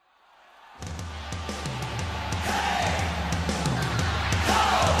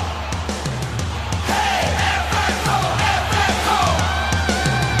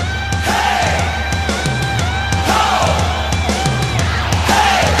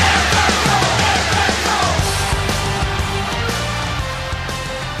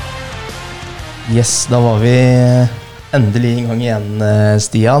Yes, da var vi endelig i gang igjen,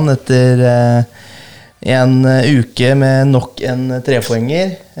 Stian, etter en uke med nok en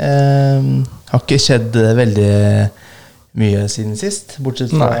trepoenger. Har ikke skjedd veldig mye siden sist,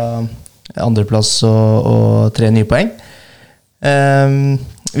 bortsett fra andreplass og 3 nye poeng.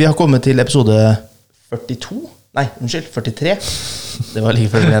 Vi har kommet til episode 43. Det var like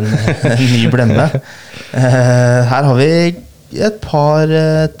før en ny blemme. Her har vi et par,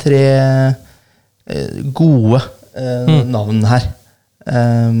 3 gode navn her,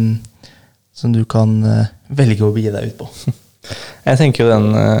 som du kan velge å begi deg ut på. Jeg tenker jo den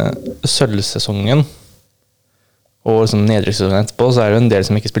sølvsesongen og liksom nedrykkssesongen etterpå, så er det jo en del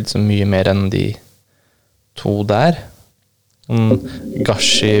som ikke spilte så mye mer enn de 2 der.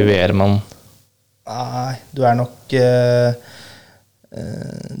 Gashi, Wehrmann. Nei, du er nok jeg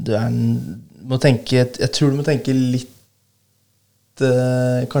tror du må tenke litt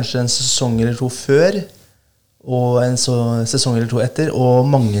kanskje en sesong eller 2 før og en sesong eller 2 etter og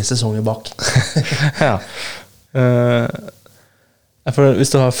mange sesonger bak. Ja. For hvis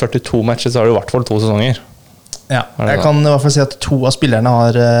du har 42 matcher, så har du i hvert fall 2 sesonger. Ja, jeg kan i hvert fall si at 2 av spillerne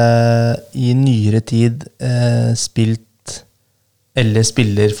har i nyere tid spilt eller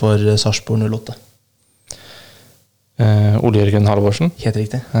spiller for Sarpsborg 08. Ole Jørgen Halvorsen. Helt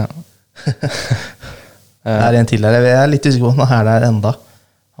riktig. Ja. Det er en til der. Jeg er litt usikker på om han er der enda.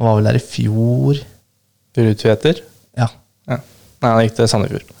 Han var vel der i fjor. Rudtveter? Ja. Nei, han gikk til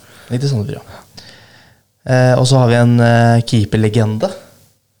Sandefjord. Ja. Og så har vi en keeperlegende.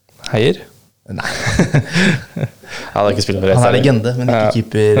 Heier? Nei. Han er ikke spiller for Fredrikstad. Han er legende, men ikke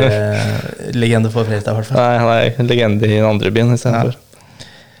keeperlegende for Fredrikstad i hvert fall. Nei, han er legende i den andre byen i stedet for.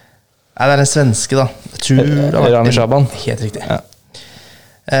 Nei, det er en svenske da. Jeg tror Rami Shaban. Helt riktig. Ja.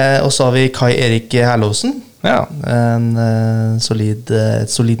 Og så har vi Kai Erik Herlåsen. Ja.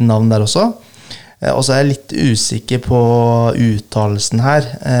 Et solid navn der også. Og så er jeg litt usikker på uttalelsen her.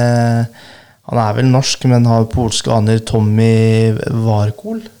 Han er vel norsk, men har polske aner. Tommy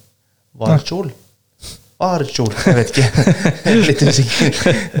Warkol. Jeg vet ikke. Litt usikker.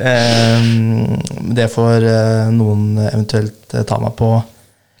 Det får noen eventuelt ta meg på.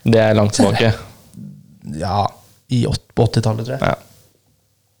 Det er langt tilbake. Ja, på 80-tallet, tror jeg. Ja.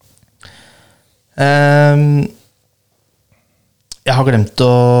 Jeg har glemt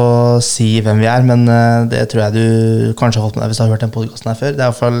å si hvem vi er, men det tror jeg du kanskje har fått med deg hvis du har hørt den podcasten her før. Det er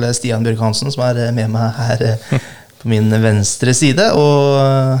i hvert fall Stian Bjørk Hansen som er med meg her på min venstre side, og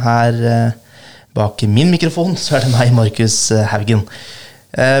her bak min mikrofon så er det meg, Markus Haugen.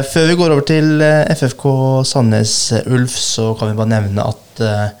 Før vi går over til FFK Sandnes Ulf, så kan vi bare nevne at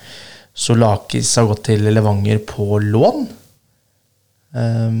Solakis har gått til Levanger på lån.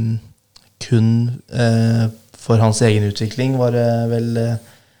 Kun for hans egen utvikling var det vel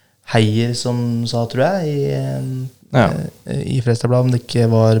Heier som sa, tror jeg, i Fredrikstad-bladet, om det ikke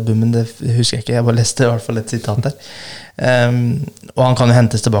var Bummen, det husker jeg ikke, jeg bare leste i hvert fall et sitat der. Og han kan jo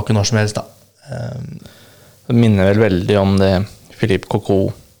hentes tilbake når som helst da. Det minner vel veldig om det Philippe Coco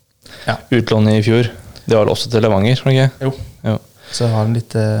utlånet i fjor. Det var vel også til Levanger, var det ikke? Jo. Så har han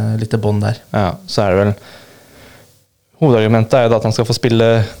litt bånd der. Ja, så er det vel hovedargumentet er jo at han skal få spille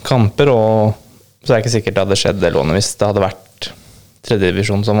kamper, og så er det ikke sikkert det hadde skjedd det lånet hvis det hadde vært 3.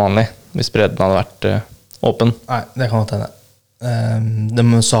 divisjon som vanlig, hvis bredden hadde vært åpen. Nei, det kan godt hende.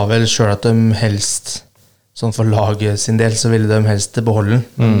 De sa vel selv at de helst, sånn for laget sin del, så ville de helst beholde den,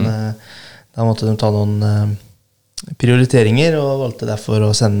 men da måtte de ta noen prioriteringer, og valgte derfor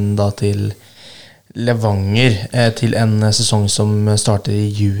å sende da til Levanger til en sesong som starter i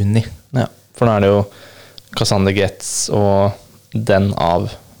juni. Ja, for nå er det jo Cassander Getz og den av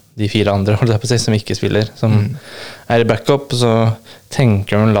de 4 andre som ikke spiller, som er i backup, så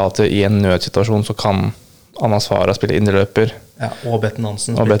tenker man la til i en nødsituasjon så kan Anna Svara spille indreløper. Ja, og Betten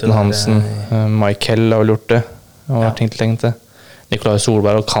Hansen. Michael har vel gjort det, og har tenkt lenge til. Nikolai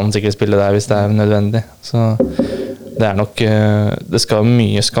Solberg kan sikkert spille der hvis det er nødvendig. Så det er nok, det skal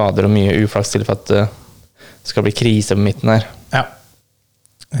mye skader og mye uflaks til for at det skal bli krise på midten her. Ja,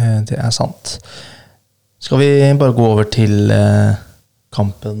 det er sant. Skal vi bare gå over til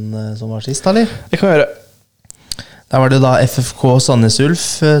kampen som var sist, eller? Det kan vi gjøre. Der var det da FFK Sandnes Ulf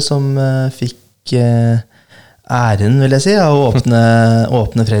som fikk æren, vil jeg si, av å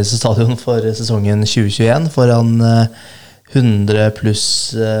åpne Fredrikstad stadion for sesongen 2021 foran 100 pluss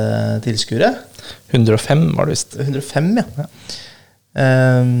tilskuere. 105 var det visst. 105,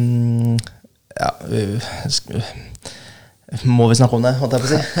 ja. Må vi snakke om det, holdt jeg på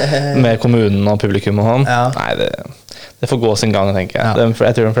å si? Med kommunen og publikum og sånn? Ja. Nei, det får gå sin gang, tenker jeg. Ja.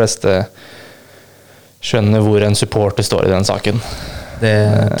 Jeg tror de fleste skjønner hvor en supporter står i den saken. Det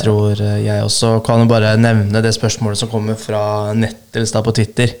tror jeg også. Kan jo bare nevne det spørsmålet som kommer fra Nettelstad på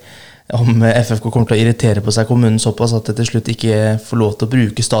Twitter, om FFK kommer til å irritere på seg kommunen såpass at det til slutt ikke får lov til å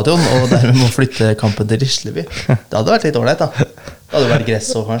bruke stadion, og dermed må flytte kampen til Risleby. Det hadde vært litt ålreit, da. Det hadde vært gress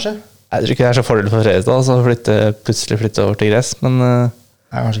også, kanskje. Jeg tror ikke det er så fordel for Fredrikstad så plutselig flytte over til gress, men Nei,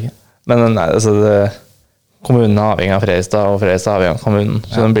 kanskje ikke. Men nei, altså kommunen er avhengig av Fredrikstad, og Fredrikstad er avhengig av kommunen,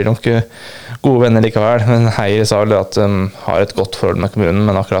 så de blir nok gode venner likevel. Men Heier sa at de har et godt forhold med kommunen,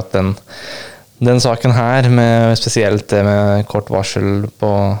 men akkurat den saken her, med spesielt det med kort varsel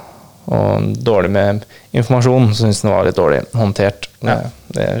på og dårlig med informasjon, så synes den var litt dårlig håndtert.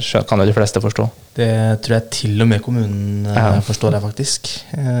 Det kan jo de fleste forstå. Det tror jeg til og med kommunen forstår det faktisk.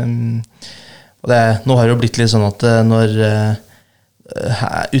 Og nå har det jo blitt litt sånn at når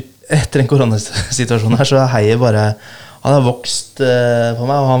etter en koronasituasjon her, så er Heier bare, han har vokst på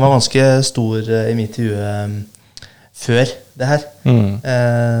meg, og han var ganske stor i mitt hue før det her.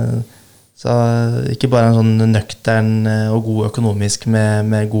 Så ikke bare en sånn nøktern og god økonomisk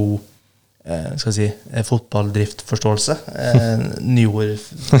med god skal jeg si, fotballdriftforståelse, nyord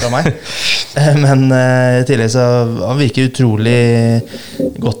fra meg. Men i tillegg så han virker utrolig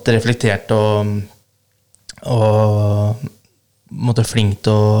godt reflektert og måtte flink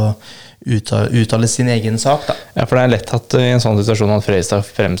til å uttale sin egen sak, da. Ja, for det er lett at i en sånn situasjon at Fredrikstad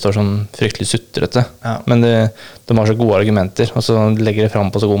fremstår som fryktelig sutrete, men de har så gode argumenter, og så legger de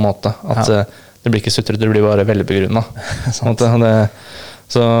frem på så god måte at det blir ikke sutrete, det blir bare veldig begrunnet.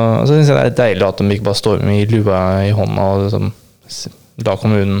 Så synes jeg det er deilig at de ikke bare står med lua i hånda og liksom, la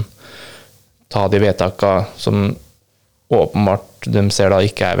kommunen ta de vedtakene som åpenbart de ser da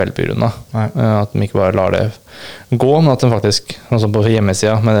ikke er velbegrunnet. At de ikke bare lar det gå, men at de faktisk, sånn på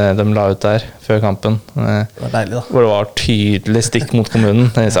hjemmesiden med det de la ut der før kampen, det var deilig, da. Hvor det var tydelig stikk mot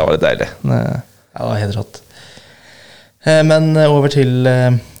kommunen, det synes jeg var litt deilig. Ja, det var helt rått. Men over til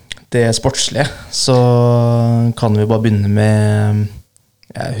det sportslige, så kan vi bare begynne med,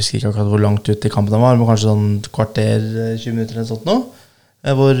 jeg husker ikke akkurat hvor langt ut i kampen det var, men kanskje sånn kvarter, 20 minutter eller sånt nå,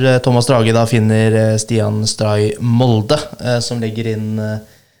 hvor Thomas Drage da finner Stian Stray Molde, som legger inn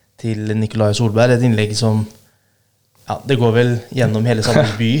til Nikolai Solberg, et innlegg som, det går vel gjennom hele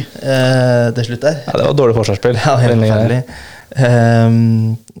Sandnes by til slutt der. Ja, det var dårlig forsvarsspill. Ja, helt forferdelig.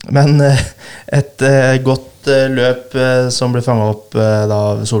 Men et godt løp som ble fanget opp da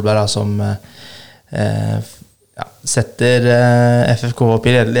av Solberg, da, som setter FFK opp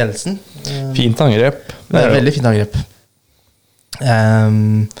i ledelsen. Fint angrep. Det er veldig fint angrep.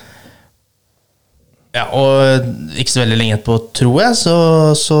 Ja, og ikke så veldig lenge etterpå, tror jeg,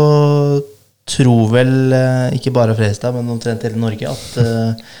 så tror vel ikke bare Fredrikstad, men omtrent hele Norge at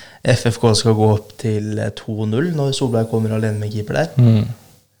FFK skal gå opp til 2-0 når Solberg kommer alene med keeper der.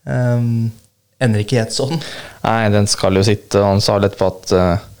 Ender ikke helt sånn. Nei, den skal jo sitte, og han sa litt på at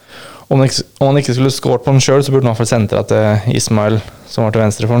om han ikke skulle skåret på den selv, så burde han i hvert fall sendt det til Ismail, som var til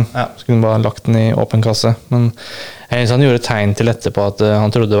venstre for den. Så kunne han bare lagt den i åpen kasse. Men jeg synes han gjorde tegn til etterpå at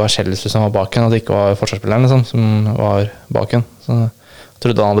han trodde det var Kjellsrud som var baken, at det ikke var forsvarsspilleren liksom, som var baken. Så jeg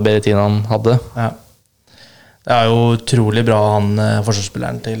trodde han hadde bedre tid enn han hadde. Ja. Det er jo utrolig bra han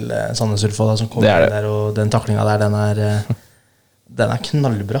forsvarsspilleren til Sandnes Ulf som kommer inn der, og den taklingen der, den er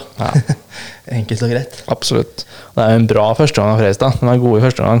knallbra. Enkelt og greit. Absolutt. Det er jo en bra første gang av Fredrikstad. Den er god i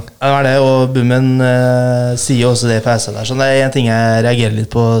første gang. Ja, det er det, og Bummen sier også det på pausen der. Så det er en ting jeg reagerer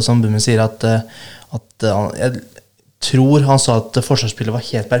litt på, som Bummen sier, at jeg tror han sa at forsvarsspillet var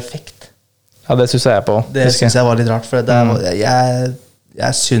helt perfekt. Ja, det synes jeg på. Det synes jeg var litt rart, for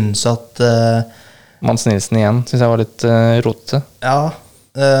jeg synes at Mans Nilsen igjen synes jeg var litt rotete. Ja,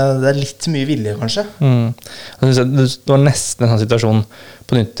 det er litt mye vilje, kanskje. Jeg synes det var nesten en sånn situasjon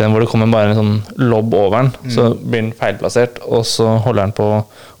på nytt igjen, hvor det kommer bare en sånn lobb over den, så blir den feilplassert, og så holder den på å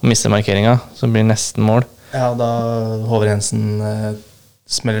miste markeringen, så blir det nesten mål. Ja, da Håvard Jensen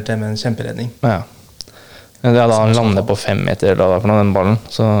smeller til med en kjemperedning. Ja, da han lander på 5 meter eller for den ballen,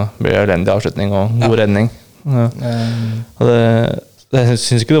 så blir det elendig avslutning og god redning. Og jeg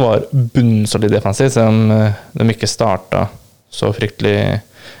synes ikke det var bunnsolid defensivt, selv om de ikke startet så fryktelig.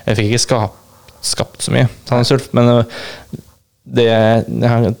 Jeg fikk ikke skapt så mye, men det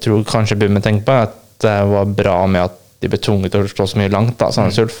jeg tror kanskje Bummen tenker på, er at det var bra med at de ble tvunget til å slå så mye langt, da,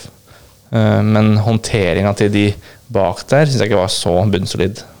 Sandnes Ulf. Men håndteringen til de bak der synes jeg ikke var så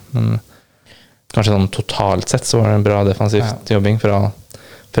bunnsolid. Men kanskje sånn totalt sett så var det en bra defensivt jobbing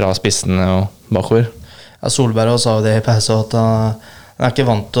fra spissene og bakover. Ja, Solberg sa jo det i pause, at han er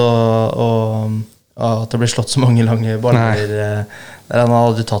ikke vant til at det blir slått så mange lange baller. Der han har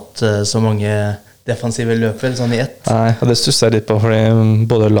aldri tatt så mange defensive løp, sånn i ett. Nei, og det stusser jeg litt på, fordi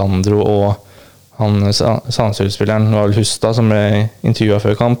både Landro og han Sandnes-spilleren var vel Hustad som ble intervjuet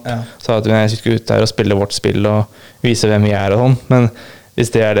før kamp, sa at jeg skulle ut der og spille vårt spill og vise hvem vi og sånn, men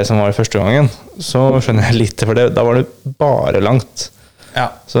hvis det det som var i første gangen, så skjønner jeg litt for det, da var det bare langt.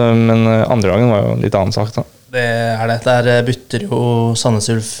 Så, men andre gangen var jo litt annen sak da. Det det. Der bytter jo Sandnes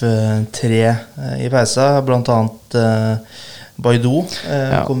Ulf 3 i pausa, blant annet Baidoo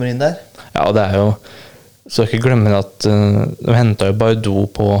kommer inn der. Ja, og det jo, så ikke glemme at de hentet jo Baidoo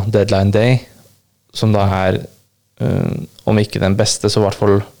på deadline day, som da om ikke den beste, så i hvert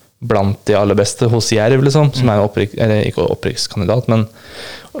fall blant de aller beste hos Jerv, liksom, som ikke opprykkskandidat, men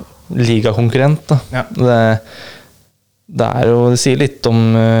ligakonkurrent. Da. Det jo, det sier litt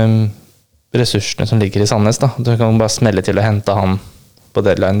om ressursene som ligger i Sandnes. Da. Du kan bare smelle til å hente han på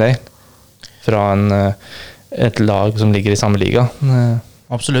deadline day fra et lag som ligger i samme liga.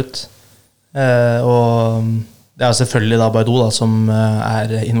 Absolutt. Og det selvfølgelig da Baidoo da, som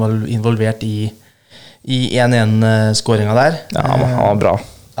involvert i 1-1-skåringen der. Ja, han var bra.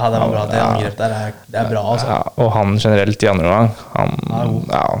 Ja, det var bra. Det angrep der det bra, altså. Ja, og han generelt i andre gang.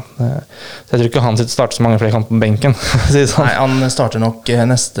 Så jeg tror ikke han starter så mange flere kamper på benken. Nei, han starter nok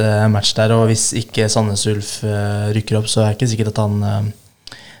neste match der, og hvis ikke Sandnes Ulf rykker opp, så ikke sikkert at han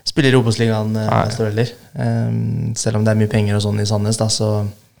spiller i Obos-ligaen neste år heller. Selv om det mye penger og sånn i Sandnes, da, så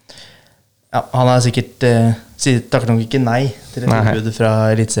ja, han sikkert takker nok ikke nei til et tilbud fra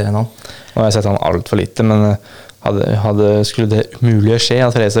Eliteserien han. Nå har jeg sett han alt for lite, men skulle det umulige skje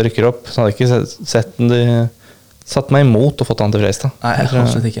at Fredrikstad rykker opp, så hadde jeg ikke satt meg imot og fått han til Fredrikstad. Nei,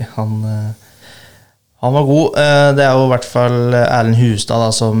 absolutt ikke. Han var god. Det jo i hvert fall Erlend Hustad da,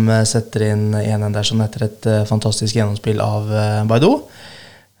 som setter inn 1-1 der som etter et fantastisk gjennomspill av Baidoo.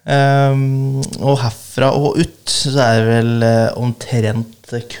 Og herfra og ut så det vel omtrent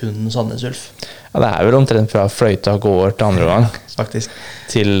kun Sandnes Ulf. Ja, det vel omtrent fra fløyta går til andre gang, faktisk.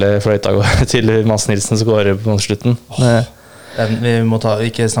 Til fløyta går til Mads Nilsen som går på slutten. Vi må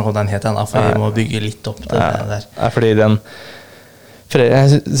ikke snakke om den helt ennå, for vi må bygge litt opp det der. Fordi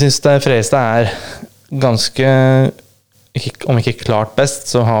jeg synes Fredrikstad ganske, om ikke klart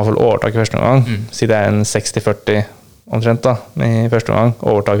best, så har vel overtak i første omgang. Siden en 60-40 omtrent da, i første omgang,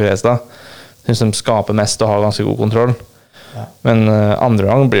 overtak i Fredrikstad. Jeg synes de skaper mest og har ganske god kontroll. Men andre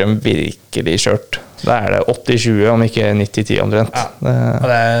gang blir de virkelig kjørt. Da det 80-20, om ikke 90-10 omtrent.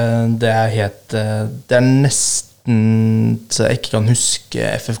 Det helt det nesten så jeg ikke kan huske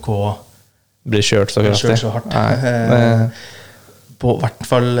FFK blir kjørt så kraftig. Så hardt. På hvert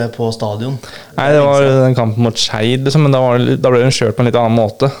fall på stadion. Nei, det var en kamp mot Skeid, liksom, men da ble den kjørt på en litt annen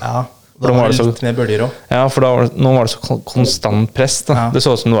måte. Ja. Da var det litt mer bølger også. Ja, for nå var det så konstant press. Da. Det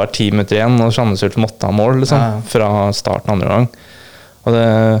så ut som det var 10 minutter igjen, og Sandnes Ulf måtte ha mål liksom, fra starten andre gang. Og det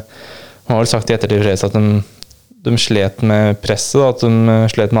man har vel sagt i ettertid at de slet med presset, da, at de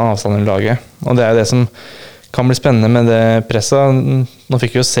slet med avstanden i laget. Og det det som kan bli spennende med det presset. Nå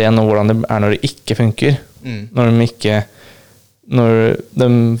fikk vi jo se nå hvordan det når det ikke funker. Når de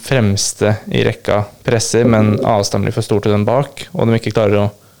fremste i rekka presser, men avstanden blir for stor til dem bak, og de ikke klarer å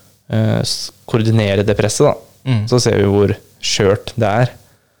koordinere det presset da. Så ser vi hvor skjørt det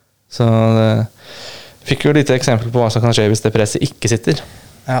så fikk jo litt eksempel på hva som kan skje hvis det presset ikke sitter.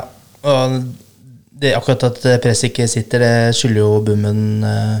 Ja, og det akkurat at presset ikke sitter, det skylder jo bommen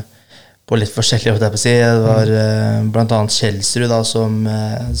på litt forskjellig, det var blant annet Kjelsrud da, som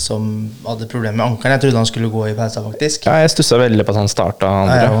hadde problemer med ankeren. Jeg trodde han skulle gå i pausa faktisk. Ja, jeg stusset veldig på at han startet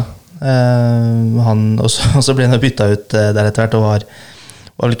andre. Og så ble han byttet ut der etter hvert og var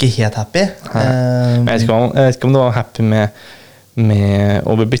vel ikke helt happy. Jeg vet ikke om det var happy med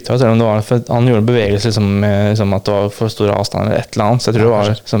å bli byttet ut, eller om det var for han gjorde bevegelse som at det var for stor avstand eller et eller annet, så jeg tror det var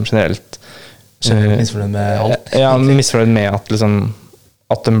som generelt misfornøyd med alt. Ja, misfornøyd med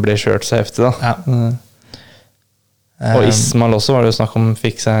at de ble kjørt så heftig da. Og Ismail også var det jo snakk om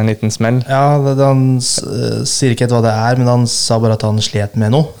fikk seg en liten smell. Ja, han sier ikke hva det men han sa bare at han slet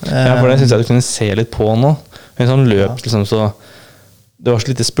med noe. Ja, for det synes jeg du kunne se litt på nå. En sånn løp liksom så det var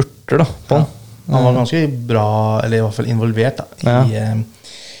så lite spurter da, på han. Han var ganske bra, eller i hvert fall involvert da,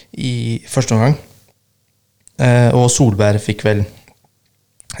 i første omgang. Og Solberg fikk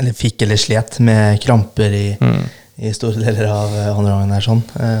slet med kramper i store deler av andre gangen der sånn.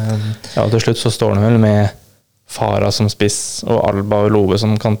 Ja, og til slutt så står han vel med Farah som spiss og Alba og Love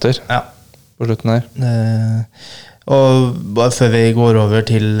som kanter på slutten der. Og bare før vi går over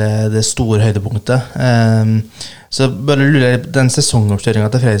til det store høydepunktet, så bare lurer jeg den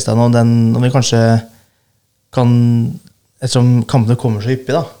sesongoppkjøringen til Fredrikstad nå, om vi kanskje kan, ettersom kampene kommer så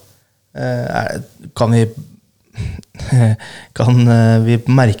hyppig da, kan vi kan vi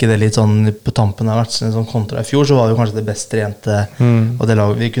merke det litt sånn på tampen av hvert sånn kontra I fjor, så var det jo kanskje det best trente av det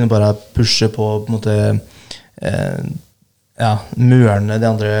laget. Vi kunne bare pushe på en måte mørne det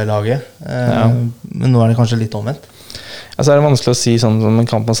andre laget. Men nå det kanskje litt omvendt. Altså det vanskelig å si sånn som en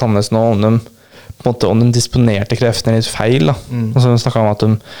kamp med Sandnes nå, om de disponerte kreftene litt feil. Da. Og så snakket om at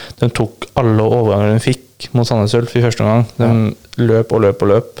de tok alle overganger de fikk mot Sandnes Ulf I første gang. De løp og løp og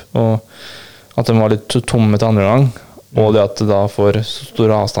løp, og at de var litt tomme til andre gang. Og det at det da får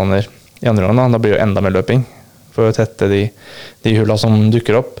store avstander I andre gang, da blir det jo enda mer løping for å tette de hullene som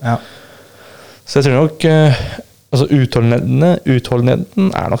dukker opp. Ja. Så jeg tror nok altså utholdenheten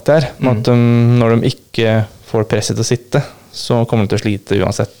nok der, men at når de ikke får presset til å sitte, så kommer de til å slite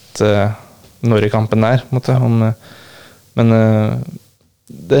uansett når I kampen der. Men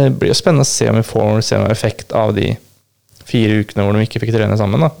det blir jo spennende å se om vi får noen effekt av de 4 ukene hvor de ikke fikk trene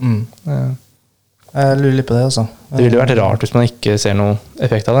sammen. Da. Jeg lurer litt på det også. Det ville vært rart hvis man ikke ser noen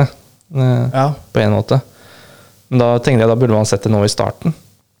effekt av det på en måte. Men da tenkte jeg da burde man sett det nå I starten.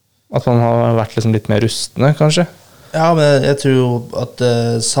 At man har vært liksom litt mer rustne, kanskje. Ja, men jeg tror jo at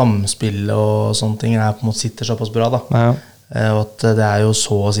samspillet og sånne ting på en måte sitter såpass bra da. Ja. Og at det jo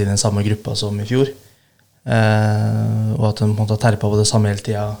så å si den samme gruppa som I fjor. Og at de på en måte har terpet på det samme hele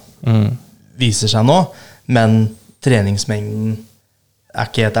tiden viser seg nå. Men treningsmengden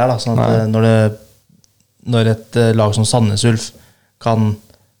ikke helt der da. Sånn at når et lag som Sandnes Ulf kan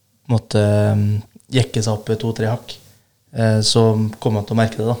måtte jekke seg opp 2-3 hakk, så kommer man til å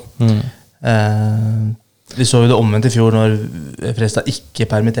merke det da. Vi så jo det omvendt I fjor når Fredrikstad ikke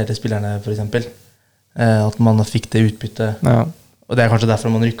permitterte spillerne for eksempel. At man fikk det utbyttet. Ja. Og det kanskje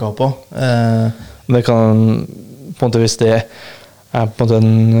derfor man rykket opp på. Det kan, på en måte, hvis det på en måte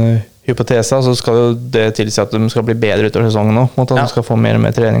en hypotese, så skal jo det tilsi at de skal bli bedre utover sesongen nå. At de skal få mer og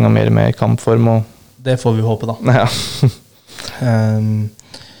mer trening og mer kampform. Og det får vi håpe da. Ja.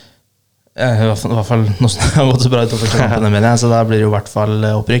 I hvert fall nå som det har gått så bra utover kampene med det, så da blir det jo I hvert fall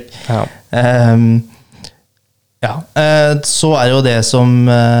opprykk. Ja. Så det jo det som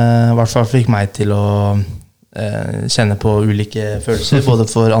I hvert fall fikk meg til å kjenne på ulike følelser, både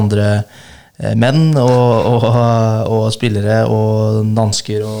for andre menn og spillere og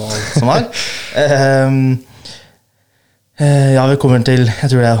dansker og alt som var. Ja, vi kommer til,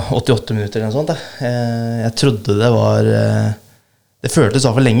 jeg tror det 88 minutter eller noe sånt. Jeg trodde det var det føltes I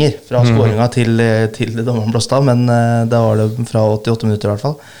hvert fall lenger fra skåringen til dommeren blåste av, men da var det fra 88 minutter I hvert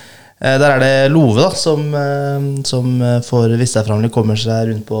fall. Der det Love da, som for Vistad Framli kommer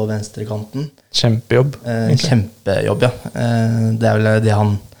seg rundt på venstre kanten. Kjempejobb. Kjempejobb, ja. Det vel det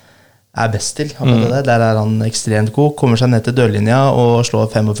han best til. Der han ekstremt god. Kommer seg ned til dørlinja og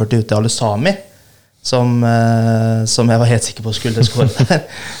slår 45 ut til Alesami, som jeg var helt sikker på skulle skåre der.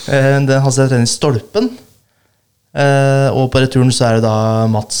 Han setter den I stolpen. Og på returen så det da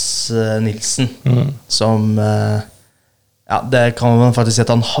Mats Nilsen, som... Ja, det kan man faktisk si at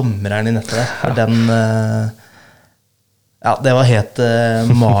han hamrer den I nettet der. For den... Ja, det var helt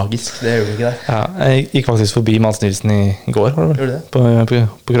magisk, det gjorde du ikke der. Ja, jeg gikk faktisk forbi Mats Nilsen I går, var det vel? På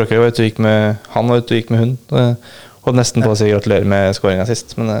Krøkker, og du gikk med han, og du gikk med hun. Og nesten på å si gratulerer med skåringen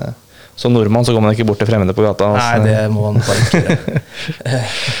sist, men som nordmann så går man ikke bort til fremmede på gata. Nei, det må man bare ikke gjøre.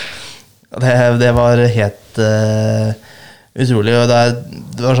 Det var helt utrolig, og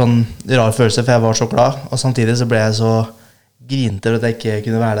det var sånn rar følelse, for jeg var så glad, og samtidig så ble jeg så grinte for at jeg ikke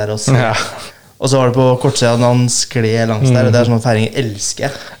kunne være der også. Ja. Og så var det på kortsiden han skled langs der, og det sånn feiring jeg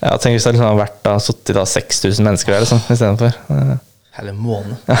elsker. Ja, tenk hvis det liksom har vært da, suttet da 6000 mennesker der, liksom, I stedet for. Hele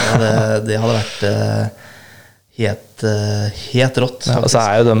måned. Det hadde vært helt rått. Ja, og så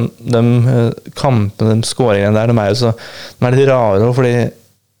jo de kampene, de skåringene der, de jo så, de litt rare, fordi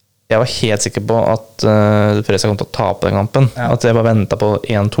jeg var helt sikker på at Fredrikstad kom til å tape den kampen. Ja. At jeg bare ventet på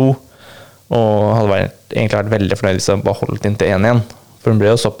 1-2, og hadde egentlig vært veldig fornøyd hvis jeg bare holdt inn til 1-1. For den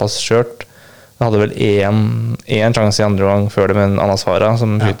ble jo såpass skjørt. Jeg hadde vel en sjanse I andre gang før det med en Anna Svara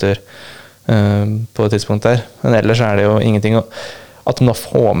som skyter på et tidspunkt der. Men ellers det jo ingenting. At de da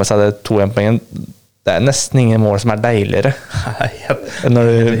får med seg det 2-1-poengen, det nesten ingen mål som deiligere.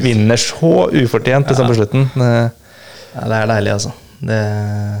 Når du vinner så ufortjent liksom på slutten. Ja, det deilig altså.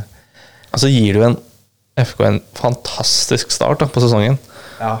 Altså gir du FK en fantastisk start da, på sesongen.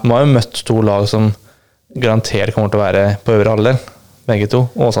 Ja. De har jo møtt 2 lag som garantert kommer til å være på øvre halvdel, begge 2.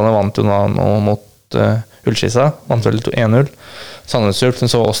 Åsane vant jo nå mot Ullskissa, vant vel 1-0. Sandnes Ulf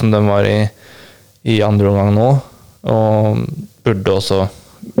så hvordan de var I andre omgang nå, og burde også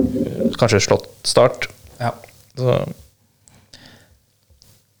kanskje slått Start. Ja. Så.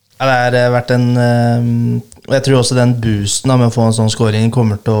 Ja, det vært en... Og jeg tror også den boosten da, med å få en sånn scoring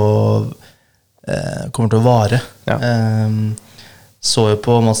kommer til å vare. Ja. Så jo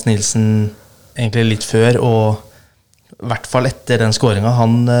på Mads Nilsen egentlig litt før, og i hvert fall etter den scoringen.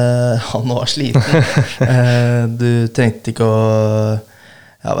 Han var sliten. Du trengte ikke å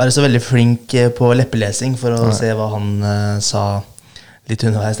være så veldig flink på leppelesing for å se hva han sa litt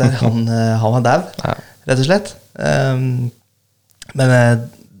underveis der. Han var dau, rett og slett. Men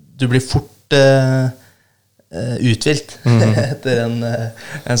du blir fort uthvilt etter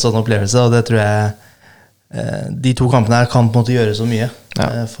en sånn opplevelse, og det tror jeg de to kampene her kan på en måte gjøre så mye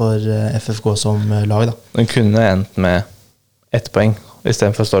for FFK som lag da. Den kunne endt med 1 poeng i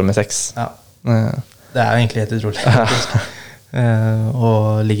stedet for å stå med 6. Ja. Det er jo egentlig helt utrolig.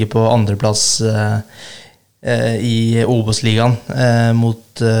 Og ligger på andreplass i Obos-ligaen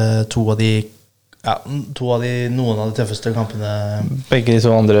mot noen av de tøffeste kampene. Begge de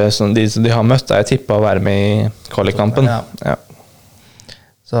to andre som de har møtt er tippet å være med i kvalikkampen. Ja.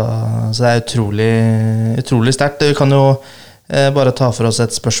 Så det er utrolig sterkt. Vi kan jo bare ta for oss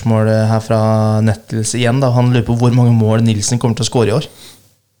et spørsmål her fra Nettles igjen da. Han lurer på hvor mange mål Nilsen kommer til å score i år.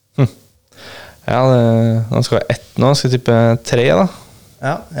 Ja, han skal ha 1 nå. Han skal tippe 3 da.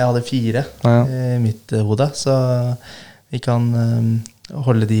 Ja, jeg hadde 4 i mitt hode, så vi kan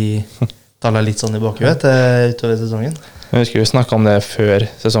holde de tallene litt sånn i bakhuet utover sesongen. Jeg husker vi snakket om det før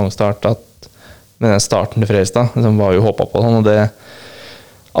sesongstart, at med den starten til Fredrikstad, som var jo håpet på sånn, og det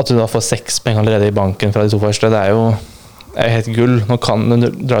at du da får 6 penger allerede i banken fra de 2 første, det er jo helt gull. Nå kan du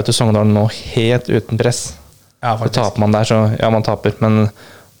dra til Sogndal nå helt uten press. Ja, faktisk. Så taper man der, så man taper, men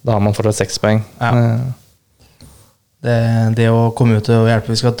da har man fortsatt 6 poeng. Ja. Det å komme ut og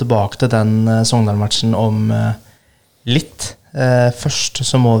hjelpe, vi skal tilbake til den Sogndal-matchen om litt. Først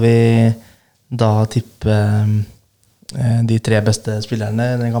så må vi da tippe de 3 beste spillerne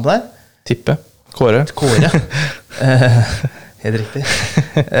i den kampen der. Tippe? Kåre? Helt riktig.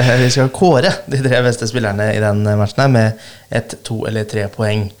 Vi skal kåre de 3 beste spillerne i den matchen her med 1, 2 eller 3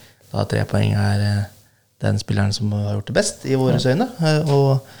 poeng. Da 3 poeng er den spilleren som har gjort det best i våre øyne,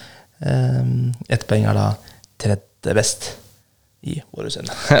 og 1 poeng er da 3. best i våre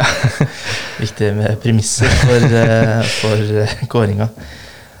øyne. Viktig med premisser for kåringa.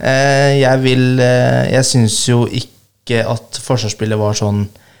 Jeg synes jo ikke at forsvarsspillet var sånn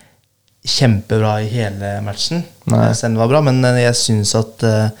kjempebra i hele matchen. Selv var bra, men jeg synes at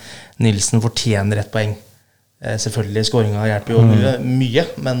Nilsen fortjener 1 poeng. Selvfølgelig, skåringa hjelper jo mye,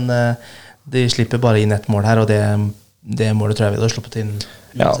 men de slipper bare inn 1 mål her, og det målet tror jeg vi hadde sluppet inn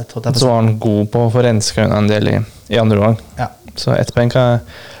uansett. Så var han god på å få renska en del i andre gang. Så 1 poeng kan jeg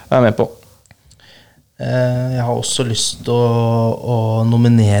være med på. Jeg har også lyst til å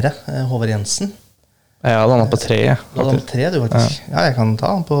nominere Håvard Jensen. Jeg hadde landet på 3. Du hadde på 3, du faktisk. Ja, jeg kan ta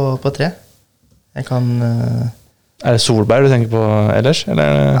han på 3. Jeg kan... Er det Solberg du tenker på ellers?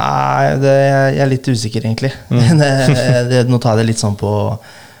 Eller? Nei, jeg er litt usikker egentlig. Nå tar jeg det litt sånn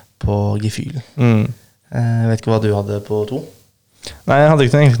på gefühlen. Jeg vet ikke hva du hadde på 2. Nei, jeg hadde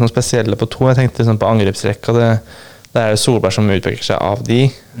ikke egentlig noe spesielle på 2. Jeg tenkte sånn på angrepsrekka. Det er Solberg som utvikler seg av de,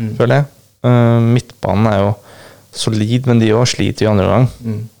 føler jeg. Midtbanen er jo solid, men de også sliter i andre gang.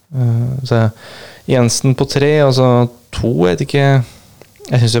 Så Jensen på 3, og så 2, jeg vet ikke.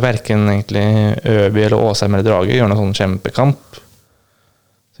 Jeg synes jo hverken egentlig Øby eller Åsheim eller Drage gjør noen sånn kjempekamp.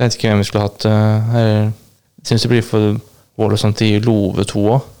 Så jeg vet ikke hvem vi skulle hatt her. Jeg synes det blir for Våle sånn til Love 2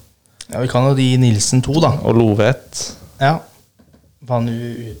 også. Ja, vi kan jo gi Nilsen 2 da. Og Love 1. Ja. Han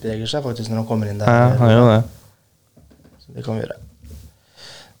utbeger seg faktisk når han kommer inn der. Ja, han gjør det. Så det kan vi gjøre.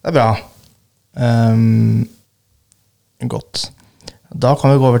 Det er bra. Godt. Da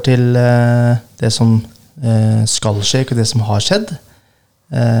kan vi gå over til det som skal skje, ikke det som har skjedd.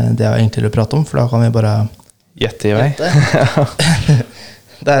 Det er jo enklere å prate om, for da kan vi bare gjette i vei.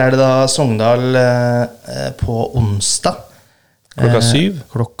 Der er det da Sogndal på onsdag. Klokka 7.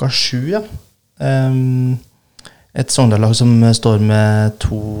 Klokka 7, ja. Et Sogndal-lag som står med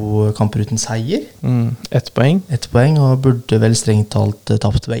 2 kamper uten seier. 1 poeng. 1 poeng, og burde vel strengt talt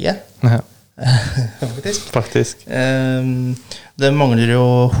tapt begge. Ja. Faktisk. Det mangler jo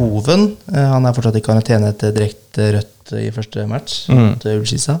Hoven. Han er fortsatt i karantene etter direkte rødt i første match til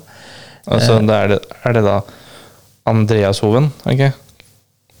Ullskisa. Altså, er det da Andreas Hoven, ikke?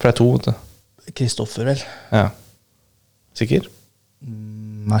 For det er 2, vet du. Kristoffer, vel? Ja. Sikker?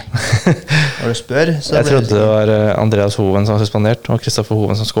 Nei. Når du spør, så jeg trodde det var Andreas Hoven som var suspendert, og Kristoffer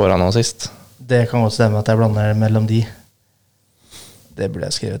Hoven som skåret nå sist. Det kan godt stemme at jeg blander mellom de. Det burde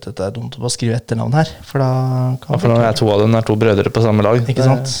jeg skrevet. Det er dumt å bare skrive etternavn her, for da kan for nå er 2 av dem 2 brødre på samme lag. Ikke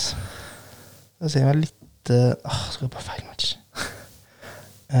sant? Da ser jeg litt skal jeg på feil match.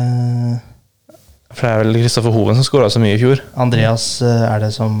 For det er vel Kristoffer Hoven som skåret så mye i fjor. Andreas er det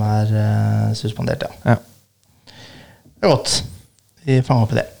som er suspendert, ja. Det er godt. Vi fanger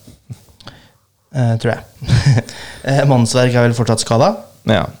opp i det. Tror jeg. Mannsverk er vel fortsatt skadet?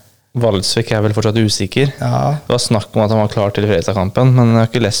 Ja. Valdsvik er vel fortsatt usikker. Ja. Det var snakk om at han var klar til Fredrikstad-kampen, men jeg har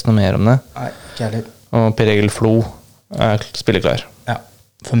ikke lest noe mer om det. Nei, ikke heller. Og Per Egil Flo er spilleklar. Ja.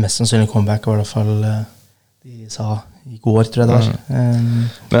 For mest sannsynlig comeback var det i hvert fall de sa i går, tror jeg det var.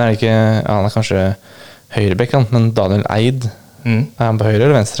 Men er det ikke, ja, han er kanskje høyrebekk, men Daniel Eid, er han på høyre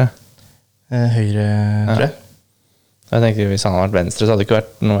eller venstre? Høyre, tror jeg. Jeg tenker hvis han hadde vært venstre, så hadde det ikke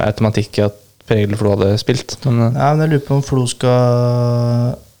vært noe automatikk i at Per Egil Flo hadde spilt. Men, ja, men jeg lurer på om Flo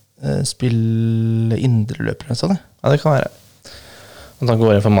skal spille indreløper, sånn det. Ja, det kan være. At han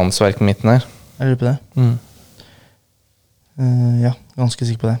går inn for mannsverk på midten her. Jeg lurer på det. Ja, ganske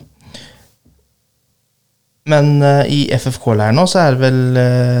sikker på det. Men i FFK-leiren nå, så er det vel,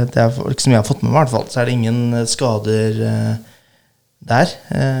 det er ikke som jeg har fått med meg i hvert fall, så er det ingen skader der.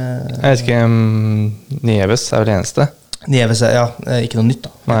 Jeg vet ikke, Nieves er vel det eneste. Nieves, ja, ikke noe nytt da.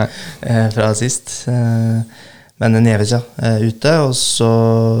 Nei. Fra sist. Men Nieves, ja, ute, og så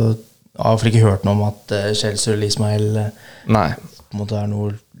har jeg ikke hørt noe om at Chelsea og Ismail Nei. på en måte er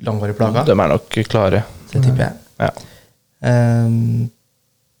noe langvarig plaga. De er nok klare. Det tipper jeg. Ja.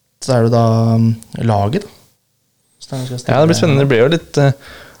 Så er det da laget da. Ja, det blir spennende. Det blir jo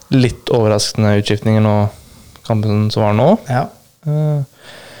litt overraskende utskiftninger nå, kampen som var nå. Ja.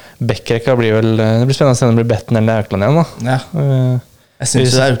 Bekkrekka blir vel, det blir spennende å se om det blir Betten eller Aukland igjen da. Ja. Jeg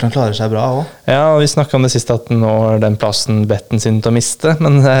synes Aukland klarer seg bra også. Ja, og vi snakket om det siste at nå er den plassen Betten sin til å miste,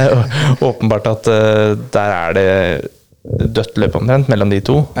 men det er jo åpenbart at der er det dødt løp omtrent mellom de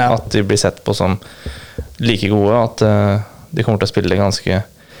to, Ja. at de blir sett på som like gode, at de kommer til å spille ganske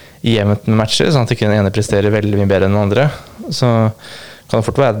jevnt med matcher, sånn at ikke den ene presterer veldig mye bedre enn den andre. Så kan det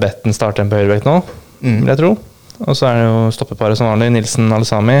fort være at Betten starter en på høyrebekk nå, vil jeg tro. Og så er det jo stoppeparet som vanlig, Nilsen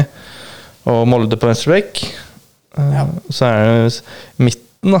Alesami og Molde på venstrebekk. Ja. Så er det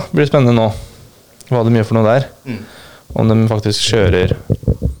midten da, blir det spennende nå. Hva det mye for noe der. Om de faktisk kjører.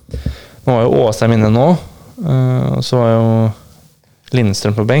 Nå var jo Åsheim inne nå, og så var jo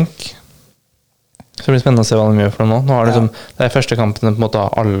Lindstrøm på benk. Så det blir spennende å se hva de gjør for noe nå. Nå har det, det er første kampene på en måte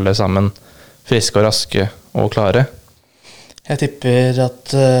alle sammen friske og raske og klare. Jeg tipper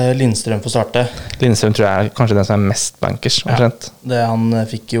at Lindstrøm får starte. Lindstrøm tror jeg er kanskje den som er mest bankers. Han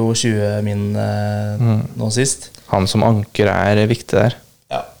fikk jo 20 min nå sist. Han som anker er viktig der.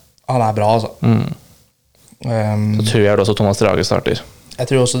 Ja, han er bra altså. Så tror jeg også Thomas Drage starter. Jeg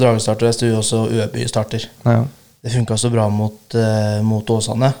tror også Drage starter, jeg tror også Øby starter. Ja. Det funket så bra mot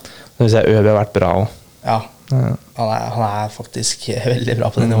Åsane. Det vil si Øby har vært bra også. Ja, han er faktisk veldig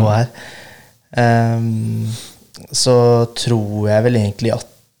bra på det nivået her. Så tror jeg vel egentlig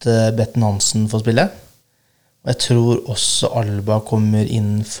at Betten Hansen får spille. Og jeg tror også Alba kommer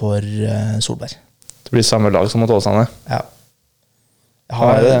inn for Solberg. Det blir samme lag som mot Åsane. Ja.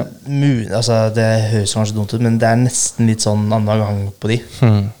 Det høres kanskje dumt ut, men det er nesten litt sånn annen gang på de.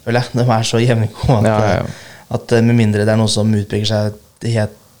 Føler jeg. De er så jevngående at med mindre det er noe som utbygger seg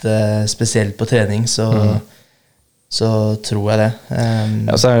helt spesielt på trening, så tror jeg det.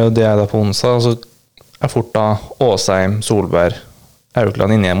 Ja, så er jo det da på onsdag, og så er fort da Åsheim, Solberg,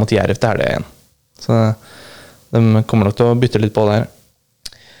 Aukland inn igjen mot Jerv til helga igjen. Så de kommer nok til å bytte litt på det her.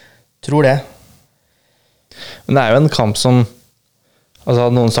 Tror det. Men det er jo en kamp som, altså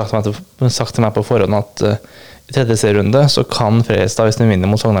hadde noen sagt til meg på forhånd at i tredje serierunde så kan Fredrikstad, hvis de vinner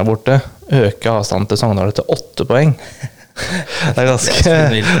mot Sogndal borte, øke avstanden til Sogndal til 8 poeng. Det er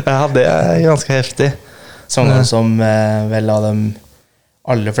ganske heftig. Sogndal som vel av dem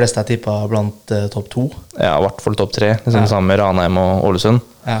aller fleste er tippet blant topp 2. Ja, i hvert fall topp 3, liksom sammen med Ranheim og Ålesund.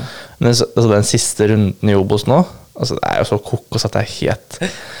 Ja. Men altså, den siste runden i Obos nå, altså, det er jo så kokos at det er helt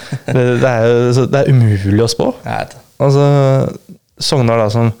det er umulig å spå. Altså, Sogndal da,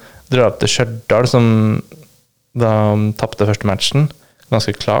 som drar opp til Stjørdal, som da tappte første matchen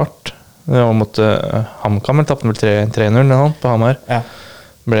ganske klart. Det var mot HamKam, tappte vel 3-0 på Hamar.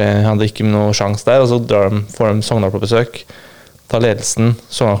 Hadde ikke noe sjans der, og så får de Sogndal på besøk, tar ledelsen,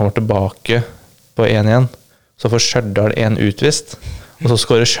 Sogndal kommer tilbake på 1-1, så får Stjørdal 1 utvist, og så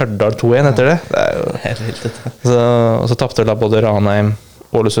skårer Stjørdal 2-1 etter det. Det er jo helt vilt. Og så tappte da både Ranheim,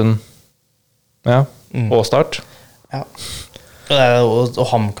 Ålesund, og Start. Ja. Og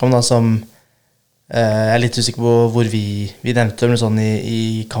HamKam da, som jeg er litt usikker på hvor vi nevnte dem sånn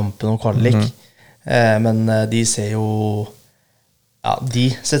i kampen om kvalik, men de ser jo de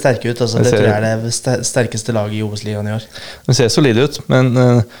ser sterke ut, altså. Det tror jeg er det sterkeste laget i Obos-ligaen i år. De ser solide ut, men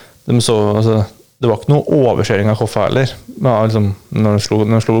det var ikke noe overkjøring av Koffa heller, liksom, når de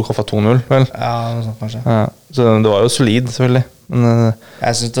slo Koffa 2-0 vel? Ja, noe sånt kanskje. Så det var jo solid, selvfølgelig, men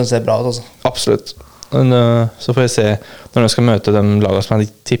jeg synes den ser bra ut, altså. Absolutt. Men, så får vi se når de skal møte de lagene som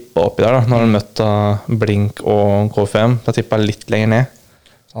er tippet oppi der. Da. Når de møtt Blink og KFM, da tippet jeg litt lenger ned.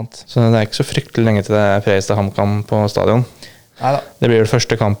 Sant. Så det er ikke så fryktelig lenge til det er Fredrikstad-HamKam på stadion. Neida. Det blir den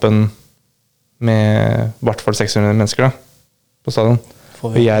første kampen med i hvert fall 600 mennesker da, på stadion.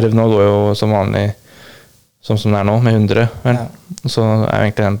 Og Jerv nå går jo som vanlig, som det er nå, med 100. Vel? Ja. Så er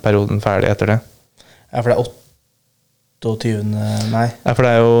egentlig den perioden ferdig etter det. Ja, for det er 28. Nei. Ja, for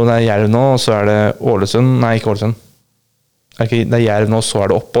det er Jerv nå, og så er det Ålesund. Nei, ikke Ålesund. Det er Jerv nå, så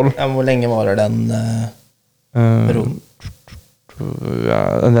er det opphold. Ja, hvor lenge varer den perioden? Ja,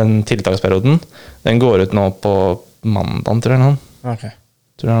 den tiltaksperioden, den går ut nå på mandag, tror jeg. Okay.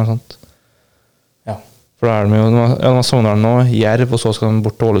 Tror jeg noe sånt. Ja. For da er de jo, nå Sogndal nå, Jerv, og så skal de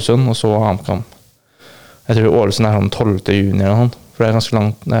bort til Ålesund, og så HamKam. Jeg tror Ålesund er sånn 12. juni eller noe, for det er ganske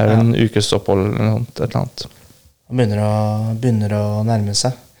langt, det er en ukes opphold eller noe, et eller annet. Det begynner å nærme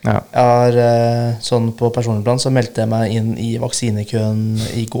seg. Ja. Jeg har, sånn på personlig plan, så meldte jeg meg inn i vaksinekøen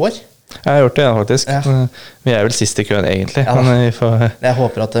i går. Jeg har gjort det, faktisk. Ja. Vi er vel sist i køen, egentlig. Ja. Jeg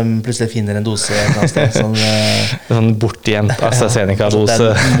håper at de plutselig finner en dose et eller annet sted. Sånn bortgjemt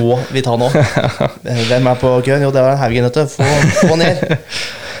AstraZeneca-dose. Den må vi ta nå. Hvem er på køen? Jo, det var en Haugen, vet du. Få ned.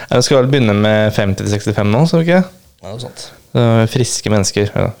 Jeg skal vel begynne med 50-65 nå, så ikke? Ja, det er sant. Friske mennesker,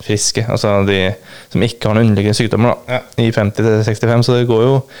 friske, altså de som ikke har noen underliggende sykdommer da, i 50-65, så det går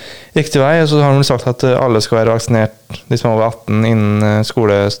jo riktig vei. Og så har de sagt at alle skal være vaksinert, de som er over 18 innen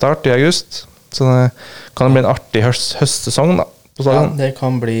skolestart i august. Så det kan bli en artig høstsesong da, på stadion. Ja, det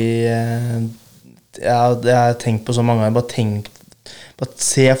kan bli, det har jeg tenkt på så mange ganger, bare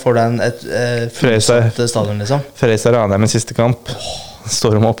se for deg et fullsatt stadion liksom. Fredrikstad Ranheim med siste kamp.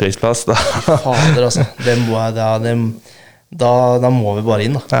 Står om opprykksplass da. Fader altså, da må vi bare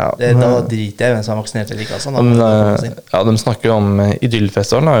inn da. Ja, da driter jeg hvem som er vaksinert eller ikke altså. Ja, de snakker jo om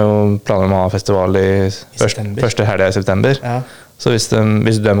Idyllfestivalen, har jo planer om å ha festival i første helg i september. Ja. Så hvis de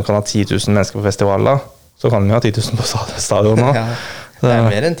kan ha 10 000 mennesker på festival da, så kan de jo ha 10 000 på stadion nå. Ja, det er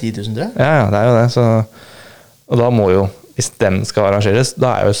mer enn 10 000, tror jeg. Ja, det er jo det. Så, og da må jo, hvis den skal arrangeres,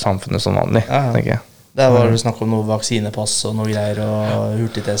 da er jo samfunnet som vanlig, tenker jeg. Det var jo snakk om noe vaksinepass og noe greier, og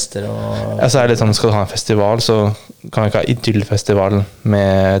hurtigtester og... Ja, så er det litt sånn, skal du ha en festival, så kan vi ikke ha Idyllfestival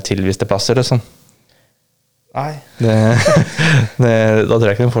med tilviste plasser, eller sånn. Nei. Da tror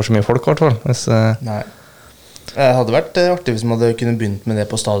jeg ikke de får så mye folk, i hvert fall. Nei. Det hadde vært artig hvis man hadde kunnet begynt med det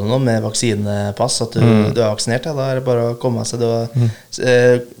på stadion nå, med vaksinepass, at du er vaksinert, ja, da er det bare å komme seg,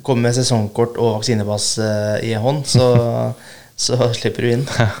 komme med sesongkort og vaksinepass i hånd, så slipper du inn.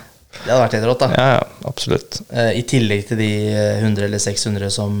 Det hadde vært helt rått da. Ja, absolutt. I tillegg til de 100 eller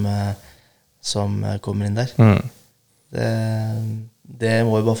 600 som kommer inn der. Det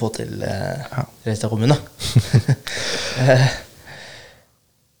må vi bare få til Fredrikstad kommune.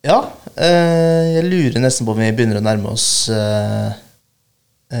 Ja, jeg lurer nesten på om vi begynner å nærme oss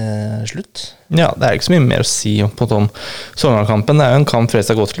slutt. Ja, det er ikke så mye mer å si på om Sogndal-kampen. Det er jo en kamp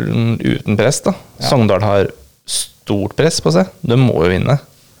Fredrikstad går til uten press da. Ja. Sogndal har stort press på seg. De må jo vinne.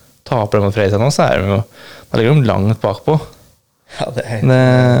 Taper de mot Fredrikstad nå, så er de jo, da ligger de langt bakpå. Ja, det er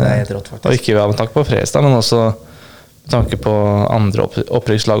helt rått faktisk. Og ikke ved tanke på Fredrikstad, men også med tanke på andre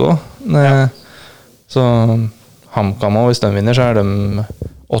opprykkslag også. Så HamKam også, hvis de vinner, så er de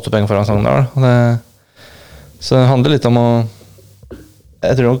 8 poeng foran Sogndal. Så det handler litt om å...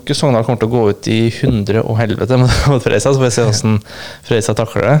 Jeg tror nok Sogndal kommer til å gå ut i 100 og helvete mot Fredrikstad, så får vi se hvordan Fredrikstad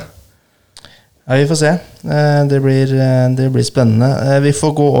takler det. Ja, vi får se. Det blir spennende. Vi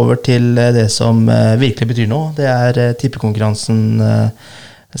får gå over til det som virkelig betyr noe. Det er tippekonkurransen,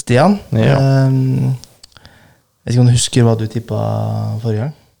 Stian. Ja. Jeg vet ikke om du husker hva du tippet forrige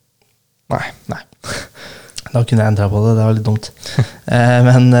gang? Nei. Da kunne jeg endret på det, det var litt dumt.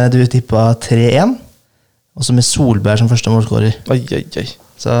 Men du tippet 3-1, også med Solberg som første målskårer. Oi.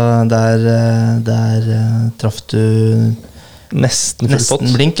 Så der traff du... Nesten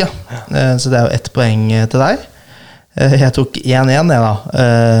blink, ja. Så det er jo 1 poeng til deg. Jeg tok 1-1 da,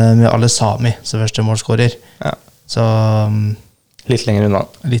 med Alesami som første målskårer. Ja. Så litt lenger unna.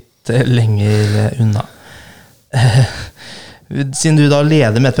 Litt lenger unna. Siden du da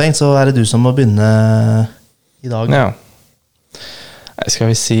leder med 1 poeng, så er det du som må begynne i dag. Ja. Skal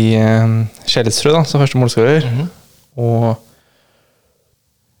vi si Kjelletsrud da, som første målskårer. Og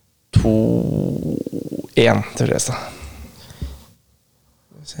 2-1 til Fredrikstad.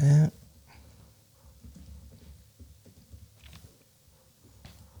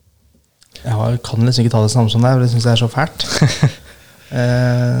 Jeg kan liksom ikke ta det samme som deg, for det synes jeg er så fælt.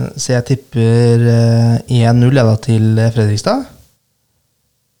 Så jeg tipper 1-0 da, til Fredrikstad.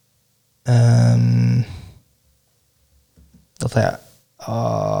 Da tar jeg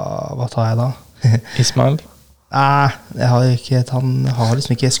hva tar jeg da? Ismail? Nei, han har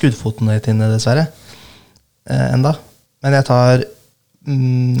liksom ikke skuddfoten til henne, dessverre. Enda. Men jeg tar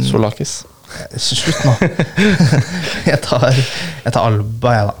Solakis? Slutt nå. jeg tar Alba,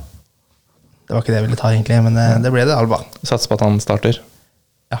 jeg da. Det var ikke det jeg ville ta egentlig, men det ble det Alba. Sats på at han starter?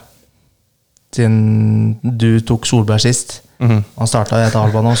 Ja. Siden du tok Solberg sist, han startet jeg tar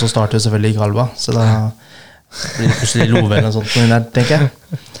Alba nå, så starter jo selvfølgelig ikke Alba, så da blir det plutselig Love eller noe sånt på den der, tenker jeg.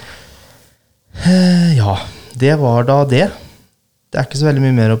 Ja, det var da det. Det er ikke så veldig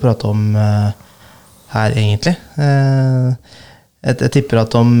mye mer å prate om her egentlig. Jeg tipper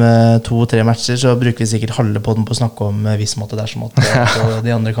at om 2-3 matcher så bruker vi sikkert halve podden på å snakke om hvis måte dersom måte på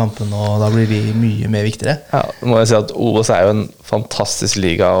de andre kampene, og da blir de mye mer viktigere. Ja, må jeg si at Obos er jo en fantastisk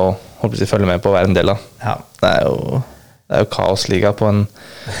liga å følge med på å være en del av. Ja. Det er jo kaosliga på en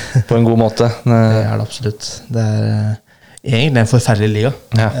god måte. Det er det absolutt. Det er egentlig en forferdelig liga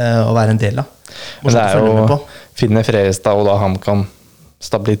å være en del av. Men det er jo Finne Frerestad og da HamKam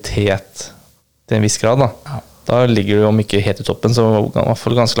stabilitet til en viss grad da. Ja. Da ligger du om ikke helt i toppen, så i hvert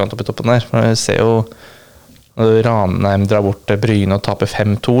fall ganske langt opp i toppen der. For jeg ser jo når Ranheim drar bort til Bryne og taper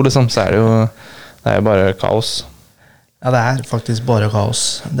 5-2 liksom, så er det jo bare kaos. Ja, det er faktisk bare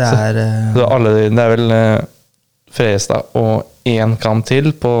kaos. Det er vel Frestad og en kamp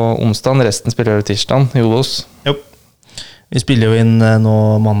til på onsdag, resten spiller jo tirsdag i Obos. Jo. Vi spiller jo inn nå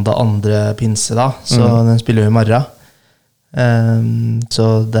mandag 2. pinse da, så den spiller jo i morgen. Så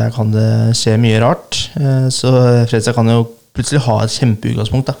der kan det skje mye rart. Så Fredrikstad kan jo plutselig ha et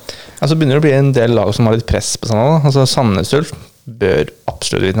kjempeutgangspunkt da. Altså begynner det å bli en del lag som har litt press på sånn da. Altså Sandnes Ulf bør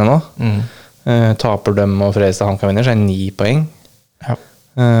absolutt vinne nå. Taper dem og Fredrikstad HamKam vinner, så er 9 poeng. Ja.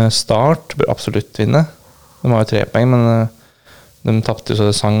 Start bør absolutt vinne. De har jo 3 poeng, men de tapte jo så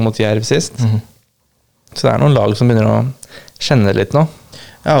det sang mot Jerv sist. Så det er noen lag som begynner å kjenne litt nå.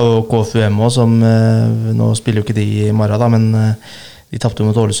 Ja, og KFUM også, som nå spiller jo ikke de i morgen da, men de tappte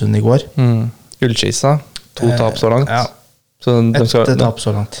mot Ålesund i går. Ullskisa, 2 tap så langt. Ja, så et tap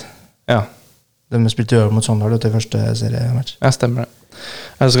så langt. Ja. De spilte jo mot Sandal til første seriematch. Ja, stemmer det.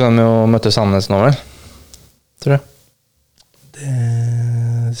 Så skal de jo møte Sandnes nå, vel? Tror jeg.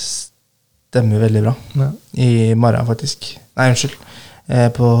 Det stemmer veldig bra. Ja. I morgen, faktisk. Nei, unnskyld.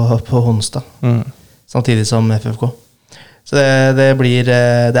 På onsdag. Samtidig som FFK. Så det er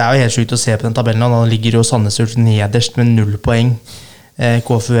jo helt sykt å se på den tabellen. Nå ligger jo Sandnes Ulf nederst med 0 poeng.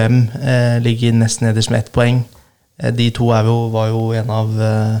 KFUM ligger nesten nederst med 1 poeng. De to var jo en av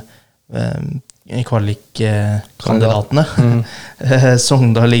kvalikkandidatene.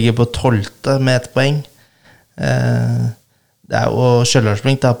 Sogndal ligger på 12. med 1 poeng. Det er jo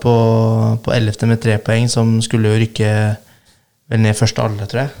Stjørdalsblink på 11. med 3 poeng, som skulle jo rykke vel ned først alle,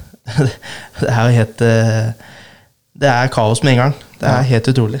 tror jeg. Det er jo helt det er kaos med en gang. Det er helt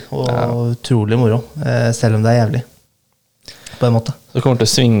utrolig, og utrolig moro, selv om det er jævlig på en måte. Det kommer til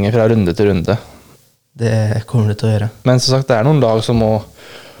å svinge fra runde til runde. Det kommer det til å gjøre. Men som sagt, det er noen lag som må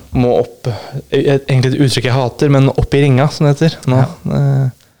opp, egentlig et uttrykk jeg hater, men opp i ringa, som det heter nå.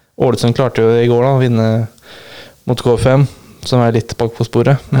 Ålesund klarte jo i går da å vinne mot KFM, som er litt bak på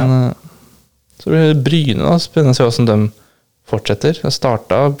sporet, men så blir det Bryne da, spennende å se hvordan de fortsetter. Det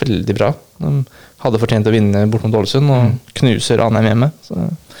startet veldig bra. De hadde fortjent å vinne bort mot Ålesund og knuser Ranheim hjemme. Så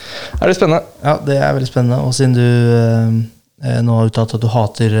er det spennende. Ja, det er veldig spennende. Og siden du nå har uttalt at du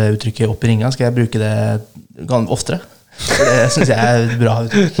hater uttrykket opp i ringa, skal jeg bruke det oftere. For det synes jeg er et bra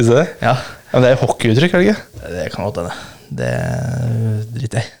uttrykk. Synes du det? Ja. Men det er hockeyuttrykk, er det ikke? Det kan godt hende. Det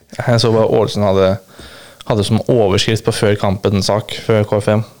driter jeg. Jeg så bare Ålesund hadde som overskrift på før kampen sak, før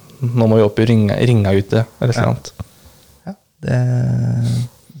KFM. Nå må vi opp i ringa ute, eller noe annet.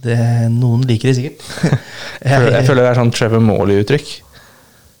 Noen liker det sikkert. Jeg føler det er sånn Trevor Morley-uttrykk.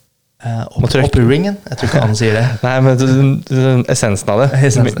 Opp i ringen? Jeg tror ikke han sier det. Nei, men essensen av det.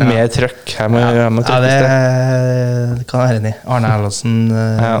 Mer trøkk. Her må det kan jeg være enig i. Arne Erlandsen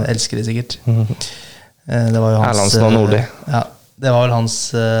elsker det sikkert. Det var jo hans Erlandsen og Nordli. Ja, det var vel hans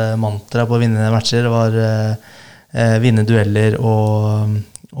mantra på å vinne matcher. Det var vinne dueller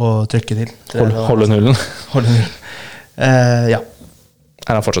og trykke til. Holde nullen. Ja.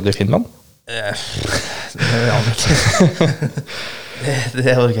 Er han fortsatt i Finland? Det gjør han ikke.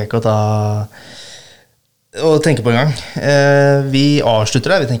 Det orker jeg ikke å tenke på en gang. Vi avslutter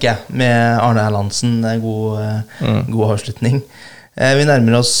det, tenker jeg, med Arne Erlandsen. God avslutning. Vi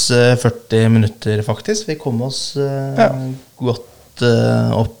nærmer oss 40 minutter, faktisk. Vi kom oss godt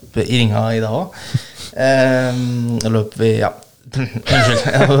opp i ringa i dag også. Løp vi, unnskyld,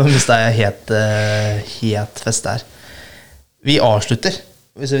 jeg mistet helt fest der. Vi avslutter.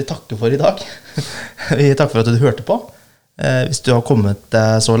 Vi takker for i dag. Vi takker for at du hørte på. Hvis du har kommet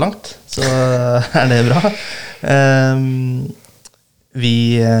deg så langt, så det bra. Vi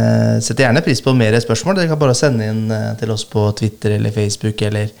setter gjerne pris på mer spørsmål. Dere kan bare sende inn til oss på Twitter eller Facebook,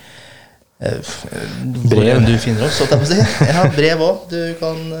 eller brev du finner oss, så å si. Ja, brev også. Du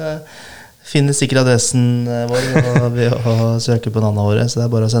kan finne sikkert adressen vår ved å søke på navnet våre, så det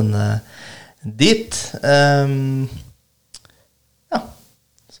bare å sende dit. Ja,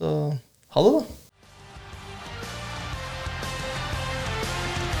 så ha det da.